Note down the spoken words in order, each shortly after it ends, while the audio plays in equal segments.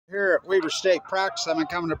Here at Weber State practice, I've been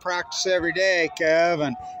coming to practice every day, Kev,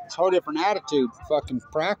 and it's a whole different attitude fucking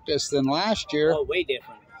practice than last year. Oh, way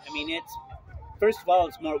different. I mean, it's, first of all,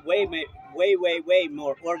 it's more way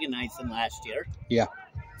more organized than last year. Yeah.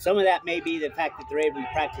 Some of that may be the fact that they're able to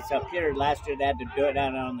practice up here. Last year they had to do it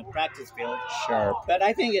out on the practice field. Sharp. But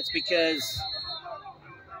I think it's because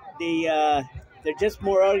they're just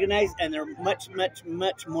more organized and they're much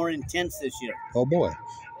more intense this year. Oh, boy.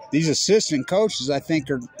 These assistant coaches, I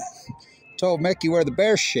think, are told Mickey where the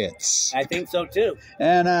bear shits. I think so, too.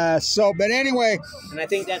 And but anyway. And I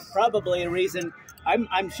think that's probably a reason.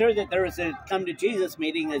 I'm sure that there was a come to Jesus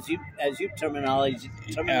meeting, as you terminologize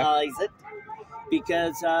it,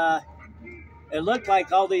 because it looked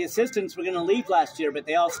like all the assistants were going to leave last year, but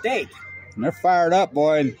they all stayed. And they're fired up,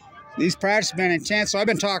 boy. And these practices have been intense, so I've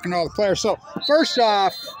been talking to all the players. So, first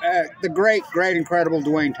off, the great, incredible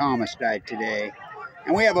Duane Thomas died today.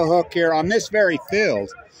 And we have a hook here on this very field.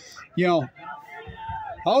 You know,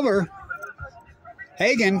 Hover,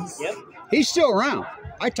 Hagen, yep. He's still around.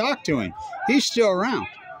 I talked to him. He's still around.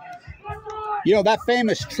 You know, that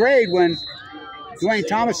famous trade when Duane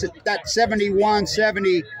Thomas, that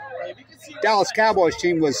 71-70 Dallas Cowboys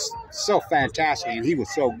team was so fantastic, and he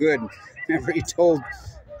was so good. Remember, he told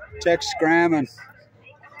Tex Graham and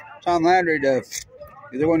Tom Landry they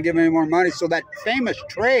wouldn't give him any more money. So that famous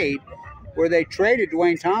trade where they traded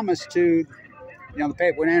Duane Thomas to, you know, the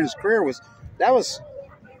paper when ended his career that was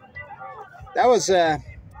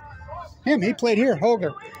him. He played here,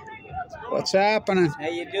 Holger. What's happening? How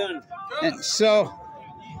you doing? And so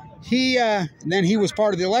then he was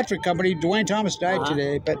part of the electric company. Duane Thomas died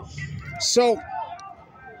today. But so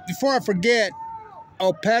before I forget,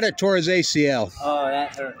 Opeta tore his ACL. Oh,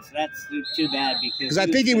 that hurts. That's too bad because I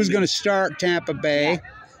think he was going to start Tampa Bay. Yeah.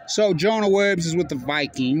 So Jonah Williams is with the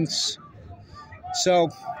Vikings. So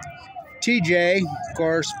TJ, of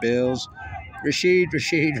course, Bills. Rashid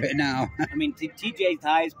right now. I mean, TJ's the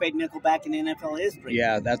highest paid nickelback in NFL history.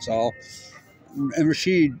 Yeah, that's all. And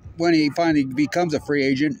Rashid, when he finally becomes a free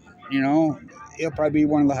agent, you know, he'll probably be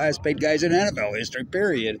one of the highest paid guys in NFL history,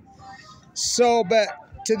 period. So, but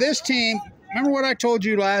to this team, remember what I told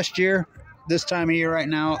you last year, this time of year right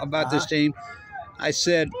now, about this team? I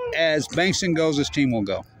said, as Bankston goes, this team will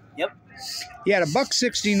go. Yep. He had a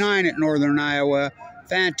 $169 at Northern Iowa.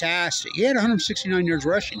 Fantastic. He had 169 yards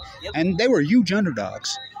rushing. Yep. And they were huge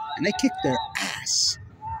underdogs. And they kicked their ass.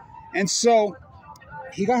 And so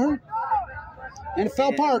he got hurt. And it fell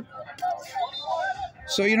apart.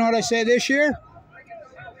 So you know what I say this year?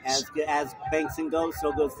 As Bankston goes,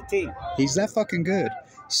 so goes the team. He's that fucking good.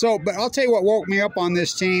 So, but I'll tell you what woke me up on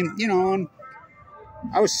this team, you know, and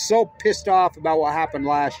I was so pissed off about what happened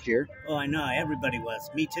last year. Oh, I know. Everybody was.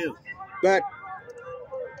 Me too. But,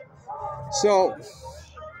 so,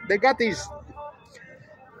 they got these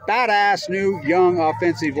badass new young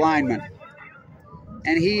offensive linemen.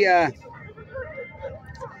 And he,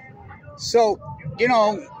 so, you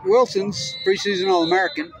know, Wilson's preseason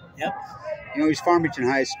All-American. Yep. You know, he's Farmington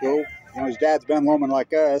High School. You know, his dad's Ben Loman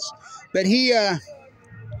like us. But he,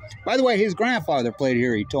 by the way, his grandfather played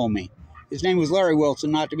here, he told me. His name was Larry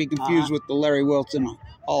Wilson, not to be confused with the Larry Wilson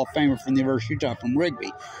Hall of Famer from the University of Utah from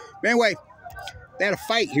Rigby. But anyway, they had a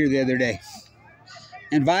fight here the other day.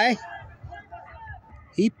 And Vi,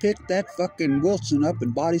 he picked that fucking Wilson up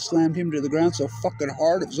and body slammed him to the ground so fucking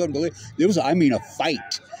hard. It was unbelievable. It was, I mean, a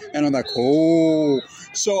fight. And I'm like, oh.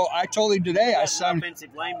 So I told him today, I said, an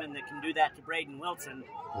offensive lineman that can do that to Braden Wilson,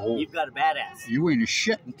 you've got a badass. You ain't a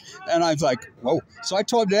shit. And I was like, whoa. So I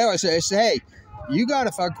told him today, I said, hey, you got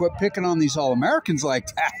to fucking quit picking on these All-Americans like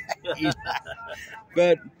that.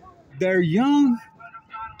 But they're young.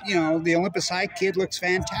 You know, the Olympus High kid looks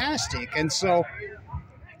fantastic. And so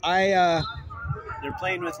they're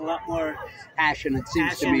playing with a lot more passion, it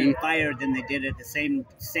seems to me, and fire than they did at the same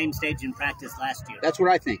stage in practice last year. That's what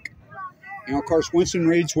I think. You know, of course, Winston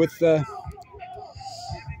Reed's with the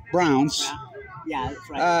Browns. Yeah, that's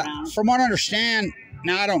right. From what I understand,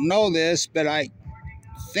 now I don't know this, but I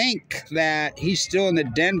think that he's still in the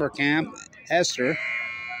Denver camp, Esther.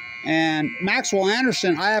 And Maxwell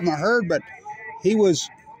Anderson, I haven't heard, but he was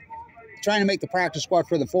trying to make the practice squad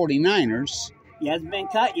for the 49ers. He hasn't been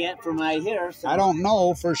cut yet from what I hear. So. I don't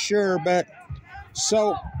know for sure, but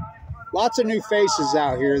so lots of new faces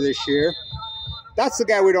out here this year. That's the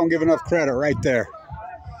guy we don't give enough credit right there.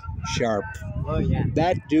 Sharp. Oh, yeah.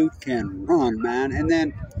 That dude can run, man. And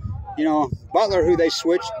then, you know, Butler, who they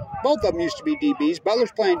switched, both of them used to be DBs.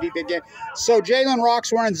 Butler's playing DB again. So Jalen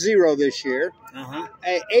Rock's running 0 this year.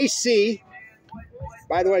 AC,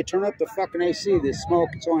 by the way, turn up the fucking AC. This smoke,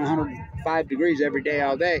 it's only 105 degrees every day,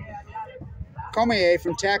 all day. Comier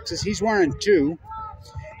from Texas, he's wearing 2.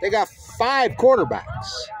 They got 5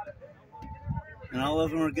 quarterbacks. And all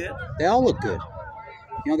of them are good? They all look good.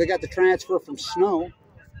 You know, they got the transfer from Snow.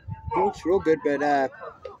 He looks real good, but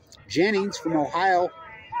Jennings from Ohio,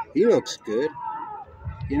 he looks good.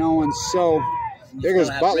 You know, and so there goes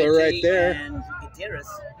Butler right there. And Gutierrez.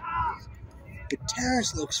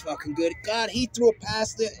 Gutierrez looks fucking good. God, he threw a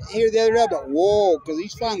pass here the other day, but whoa, because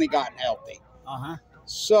he's finally gotten healthy. Uh-huh.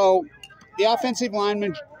 So the offensive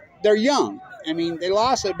linemen, they're young. I mean, they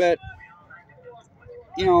lost it, but,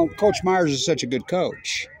 you know, Coach Myers is such a good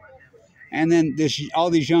coach. And then all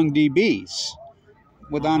these young DBs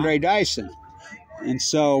with Andre Dyson. And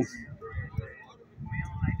so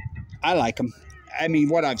I like them. I mean,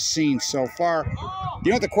 what I've seen so far.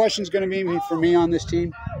 You know what the question's going to be for me on this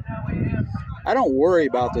team? I don't worry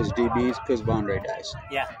about those DBs because of Andre Dyson.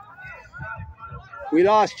 Yeah. We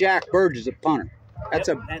lost Jack Burgess at punter. That's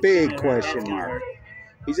a big question mark.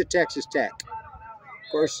 He's at Texas Tech.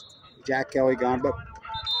 Of course, Jack Kelly gone, but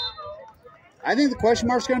I think the question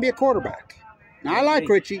mark is going to be a quarterback. Now, I like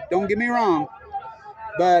Richie, don't get me wrong,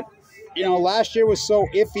 but, you know, last year was so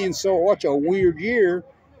iffy and such a weird year,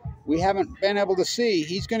 we haven't been able to see.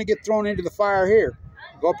 He's going to get thrown into the fire here.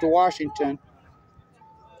 Go up to Washington.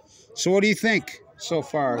 So what do you think so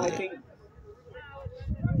far? I think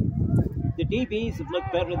the DBs have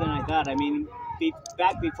looked better than I thought. I mean,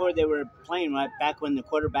 back before they were playing, right, back when the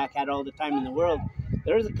quarterback had all the time in the world,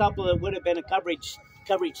 there was a couple that would have been a coverage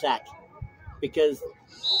sack because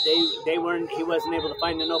he wasn't able to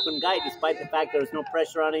find an open guy despite the fact there was no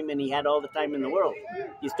pressure on him and he had all the time in the world.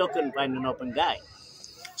 You still couldn't find an open guy.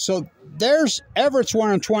 So there's Everett's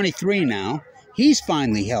 1-23 now. He's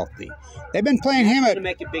finally healthy. They've been playing him at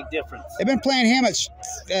make a big difference. They've been playing him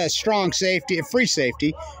at strong safety, free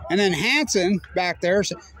safety, and then Hanson back there.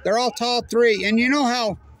 So they're all tall 3. And you know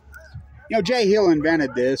how, you know, Jay Hill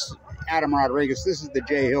invented this. Adam Rodriguez. This is the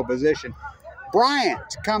Jay Hill position.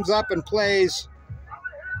 Bryant comes up and plays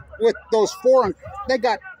with those 4. They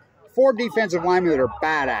got 4 defensive linemen that are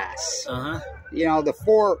badass. Uh-huh. You know, the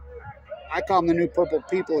 4. I call them the new purple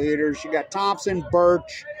people eaters. You got Thompson,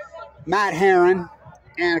 Birch, Matt Herron,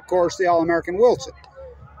 and, of course, the All-American Wilson.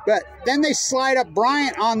 But then they slide up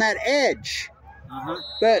Bryant on that edge. Uh-huh.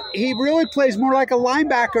 But he really plays more like a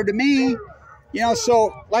linebacker to me. You know,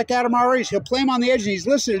 so like Adam Rodriguez, he'll play him on the edge, and he's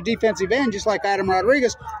listed as defensive end, just like Adam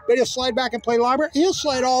Rodriguez, but he'll slide back and play linebacker. He'll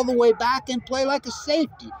slide all the way back and play like a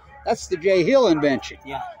safety. That's the Jay Hill invention.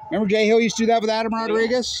 Yeah. Remember Jay Hill used to do that with Adam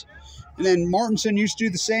Rodriguez? And then Mortensen used to do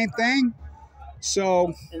the same thing.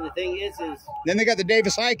 So, and the thing is then they got the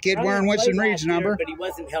Davis High kid wearing Winston Reed's number. But he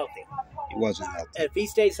wasn't healthy. He wasn't healthy. If he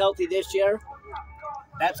stays healthy this year,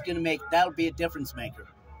 that'll be a difference maker.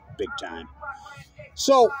 Big time.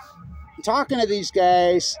 So, talking to these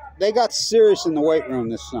guys, they got serious in the weight room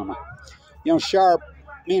this summer. You know, Sharp,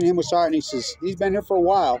 me and him was talking, he says, he's been here for a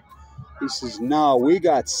while. He says, no, we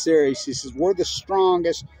got serious. He says, we're the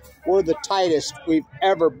strongest, we're the tightest we've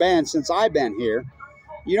ever been since I've been here.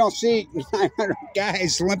 You don't see 900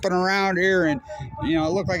 guys limping around here and, you know,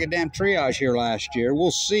 it looked like a damn triage here last year.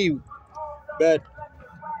 We'll see. But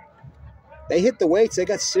they hit the weights. They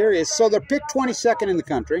got serious. So they're picked 22nd in the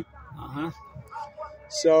country. Uh-huh.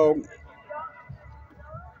 So,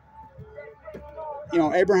 you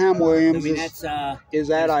know, Abraham Williams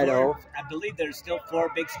is at Idaho. I believe there's still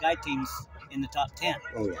 4 Big Sky teams in the top 10.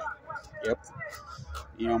 Oh, yeah. Yep.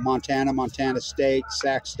 You know, Montana, Montana State,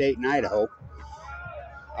 Sac State, and Idaho.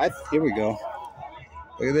 Here we go.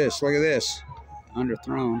 Look at this. Look at this.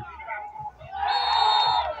 Underthrown.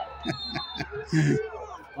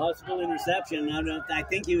 Possible interception. I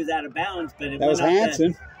think he was out of bounds, but that was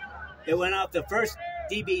Hanson. It went off the first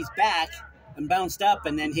DB's back and bounced up,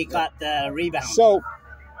 and then he caught the rebound. So,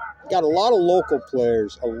 got a lot of local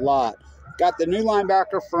players. A lot. Got the new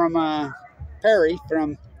linebacker from Perry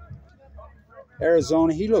from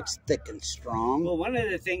Arizona. He looks thick and strong. Well, one of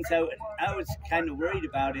the things I was kind of worried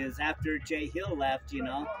about is after Jay Hill left, you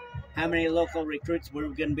know, how many local recruits were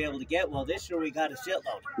we going to be able to get? Well, this year we got a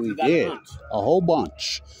shitload. We did. A whole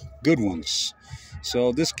bunch. Good ones.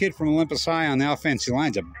 So this kid from Olympus High on the offensive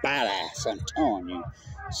line's a badass, I'm telling you.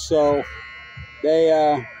 So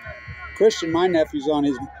they, Christian, my nephew's on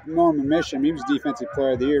his Norman mission. He was Defensive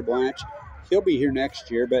Player of the Year, Blanch. He'll be here next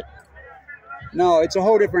year, but no, it's a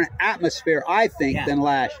whole different atmosphere, I think, than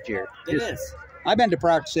last year. It is. I've been to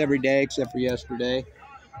practice every day except for yesterday.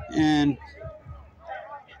 And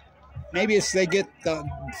maybe it's this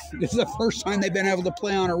is the first time they've been able to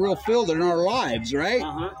play on a real field in our lives, right?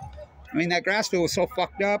 Uh-huh. I mean, that grass field was so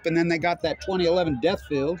fucked up, and then they got that 2011 Death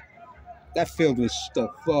Field. That field was the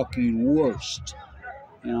fucking worst,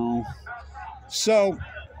 you know. So,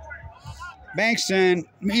 Bankston,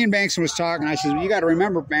 me and Bankston was talking. I said, you got to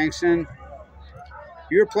remember, Bankston,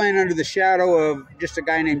 you're playing under the shadow of just a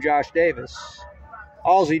guy named Josh Davis.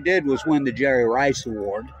 All he did was win the Jerry Rice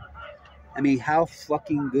Award. I mean, how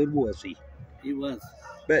fucking good was he? He was.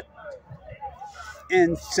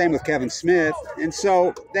 And same with Kevin Smith. And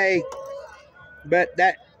so this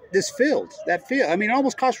field, I mean, it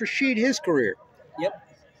almost cost Rashid his career. Yep.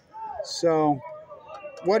 So,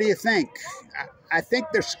 what do you think? I think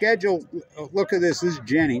their schedule, look at this is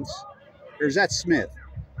Jennings. Or is that Smith?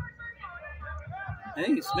 I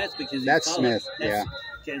think it's Smith because he's That's taller. Smith, yeah.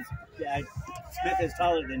 Because Smith is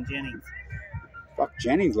taller than Jennings. Fuck,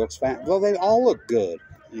 Jennings looks fat. Well, they all look good,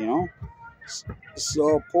 you know?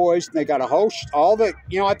 So poised. They got a host.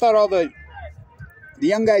 I thought all the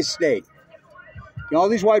young guys stayed. You know, all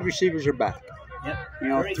these wide receivers are back. Yep. You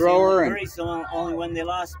know, Thrower and Curry's the only one they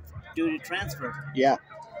lost due to transfer. Yeah.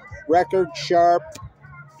 Record sharp.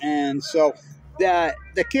 And so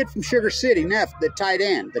the kid from Sugar City, Neff, the tight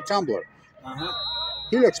end, the tumbler.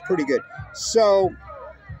 He looks pretty good. So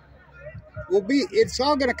it's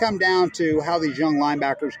all going to come down to how these young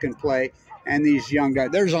linebackers can play and these young guys.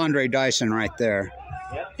 There's Andre Dyson right there.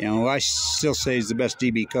 Yep. You know, I still say he's the best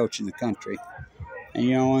DB coach in the country. And,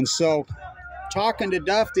 you know, and so talking to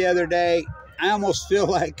Duff the other day, I almost feel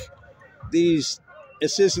like these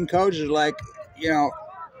assistant coaches are like, you know,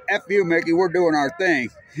 F you, Mickey, we're doing our thing.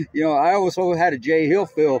 You know, I almost had a Jay Hill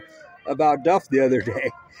feel about Duff the other day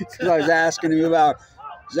because I was asking him about,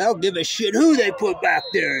 I don't give a shit who they put back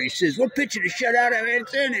there. He says, we're pitching a shutout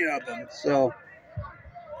against any of them. So,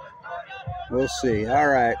 we'll see. All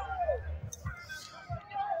right.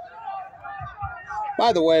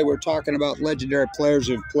 By the way, we're talking about legendary players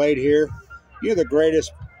who've played here. You're the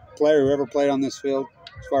greatest player who ever played on this field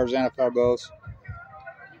as far as NFL goes.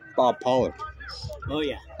 Bob Pollard. Oh,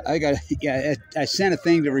 yeah. I sent a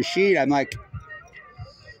thing to Rashid. I'm like,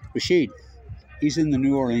 Rashid, he's in the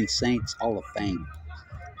New Orleans Saints Hall of Fame.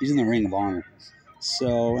 He's in the Ring of Honor.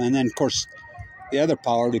 So, and then, of course, the other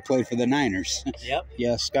Pollard, he played for the Niners. Yep.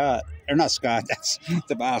 Yeah, Scott. Or not Scott, that's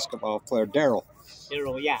the basketball player, Darryl.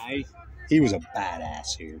 Darryl, yeah. He was a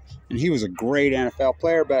badass here. And he was a great NFL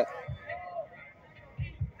player, but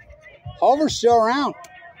Culver's still around.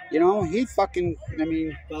 You know,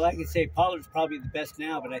 Well, like I say, Pollard's probably the best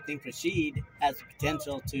now, but I think Rashid has the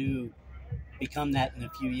potential to become that in a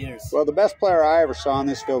few years. Well, the best player I ever saw on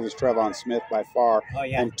this field was Trevon Smith by far. Oh,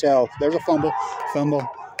 yeah. Until there's a fumble.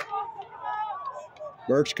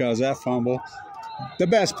 Birch caused that fumble. The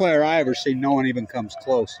best player I ever seen, no one even comes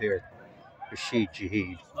close here. Rashid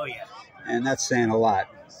Shaheed. Oh, yeah. And that's saying a lot.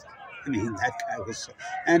 I mean, that guy was...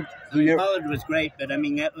 And Pollard was great, but I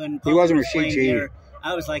mean, when he wasn't was Rashid Shaheed. here,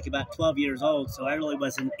 I was like about 12 years old, so I really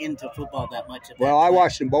wasn't into football that much. Well, I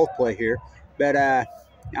watched them both play here, but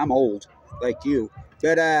I'm old, like you.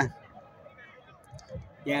 But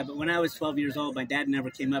yeah, but when I was 12 years old, my dad never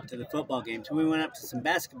came up to the football games. We went up to some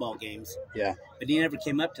basketball games. Yeah. But he never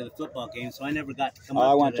came up to the football games, so I never got to come up.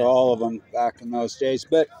 I went to all of them back in those days.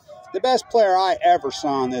 But the best player I ever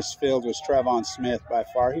saw on this field was Trevon Smith by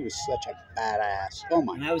far. He was such a badass. Oh,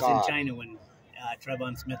 my God. And I was in China when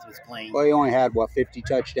Trevon Smith was playing. Well, he only had, 50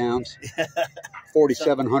 touchdowns?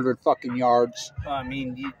 4,700 fucking yards. Well, I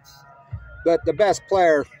mean, But the best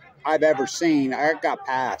player I've ever seen, I got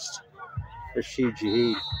past Rashid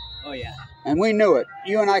Shaheed. Oh, yeah. And we knew it.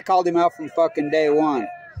 You and I called him out from fucking day one.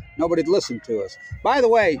 Nobody'd listen to us. By the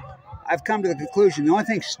way, I've come to the conclusion the only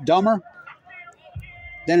thing's dumber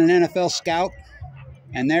than an NFL scout,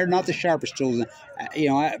 and they're not the sharpest tools. You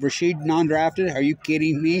know, Rashid non-drafted. Are you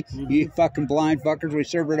kidding me? Mm-hmm. You fucking blind fuckers. We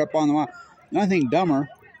served it up on the wall. The only thing dumber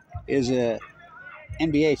is a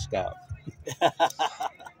NBA scout.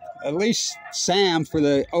 At least Sam for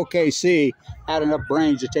the OKC had enough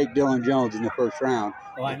brains to take Dylan Jones in the first round.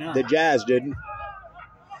 Oh, I know. The Jazz didn't.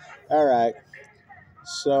 All right.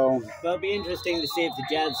 So. Well, it'll be interesting to see if the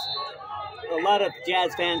Jazz. A lot of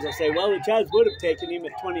Jazz fans will say, well, the Jazz would have taken him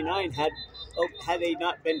at 29 had they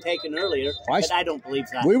not been taken earlier. But I don't believe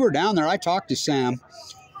that. We were down there. I talked to Sam,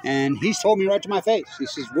 and he's told me right to my face. He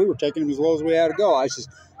says, we were taking him as low as we had to go. I says,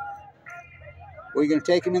 were you going to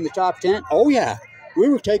take him in the top 10? Oh, yeah. We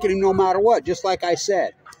were taking him no matter what, just like I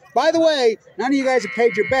said. By the way, none of you guys have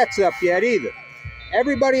paid your bets up yet either.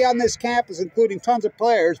 Everybody on this campus, including tons of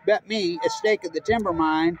players, bet me a stake at the timber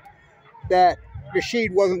mine that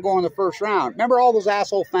Rashid wasn't going the first round. Remember all those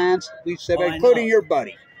asshole fans we said, including your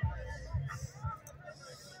buddy?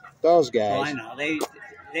 Those guys. Oh, I know.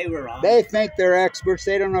 They were wrong. They think they're experts.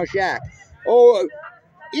 They don't know Shaq. Oh,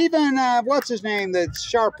 even, what's his name, the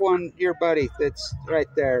sharp one, your buddy, that's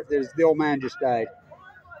right there. The old man just died.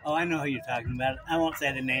 Oh, I know who you're talking about. I won't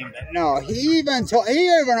say the name, but No, he even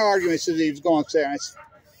argued said he was going to say.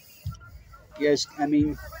 Yes, I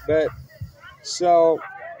mean, but so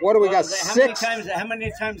what do we got? Six. How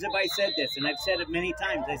many times have I said this? And I've said it many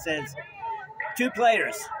times. I says 2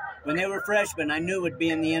 players when they were freshmen I knew would be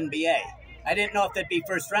in the NBA. I didn't know if they'd be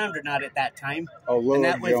first round or not at that time. Oh, Lillard, and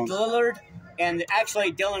that was Jones. Lillard, and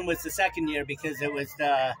actually Dylan was the second year because it was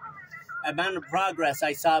the amount of progress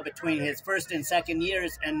I saw between his first and second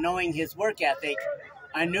years, and knowing his work ethic,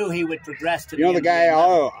 I knew he would progress to the NBA the guy.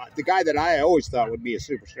 level. The guy that I always thought would be a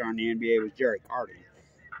superstar in the NBA was Jerry Carter.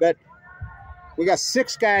 But we got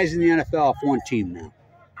 6 guys in the NFL off one team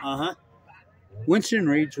now. Winston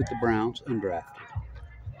Reed's with the Browns, undrafted.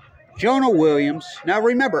 Jonah Williams. Now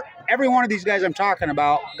remember, every one of these guys I'm talking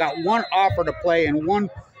about got one offer to play in one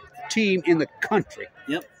team in the country.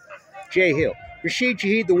 Yep. Jay Hill. Rashid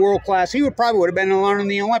Shaheed, the world class. He would have been in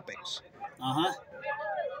the Olympics.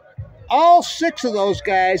 All 6 of those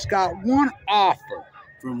guys got one offer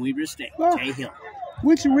from Weber State. Well, Jay Hill.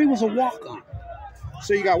 Winston Reed was a walk-on.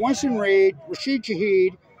 So you got Winston Reed, Rashid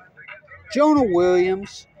Shaheed, Jonah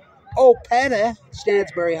Williams, Opeta,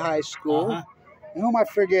 Stansbury High School. Who am I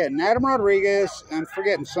forgetting? Adam Rodriguez. I'm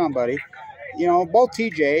forgetting somebody. You know, both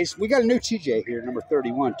TJs. We got a new TJ here, number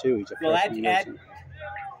 31, too. He's a freshman.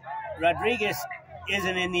 Rodriguez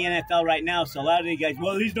isn't in the NFL right now, so a lot of you guys,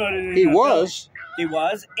 well, he's not in the NFL. He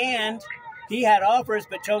was, and he had offers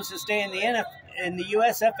but chose to stay in the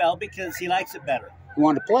USFL because he likes it better. He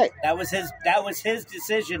wanted to play. That was his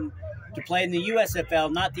decision to play in the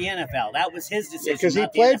USFL, not the NFL. That was his decision. Because he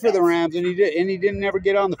played for the Rams and he didn't never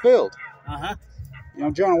get on the field. You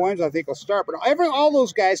know, Jonah Williams, I think, will start. But all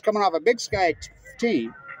those guys coming off a Big Sky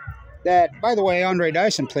team that, by the way, Andre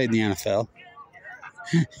Dyson played in the NFL.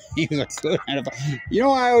 He was a good NFL. You know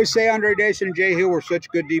why I always say Andre Dyson and Jay Hill were such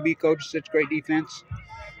good DB coaches, such great defense?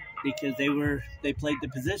 Because they played the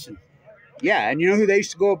position. Yeah, and you know who they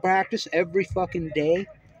used to go to practice every fucking day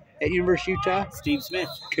at University of Utah? Steve Smith.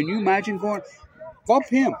 Can you imagine going, bump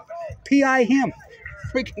him, PI him,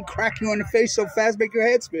 freaking crack you in the face so fast, make your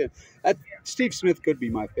head spin. Steve Smith could be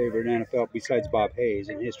my favorite NFL besides Bob Hayes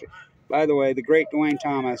in history. By the way, the great Duane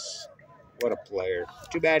Thomas, what a player.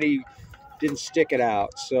 Too bad he didn't stick it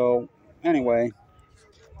out. So, anyway,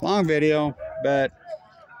 long video, but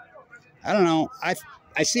I don't know.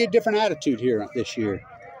 I see a different attitude here this year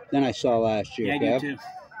than I saw last year. Yeah, I do too.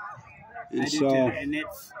 I do too. And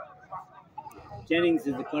it's Jennings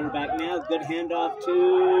is the quarterback now. Good handoff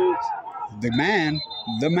to the man.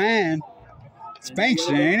 It's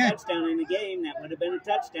Bankston, ain't it? Touchdown in the game. That would have been a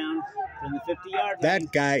touchdown from the 50-yard line.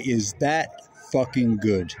 That guy is that fucking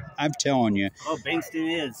good. I'm telling you. Oh,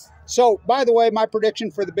 Bankston is. So, by the way, my prediction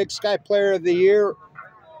for the Big Sky Player of the Year,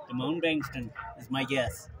 Damone Bankston is my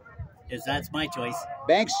guess. That's my choice.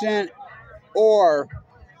 Bankston or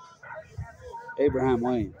Abraham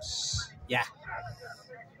Williams. Yeah.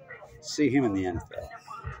 See him in the NFL.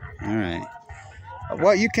 All right.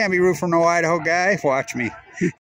 Well, you can't be rooting for no Idaho guy. Watch me.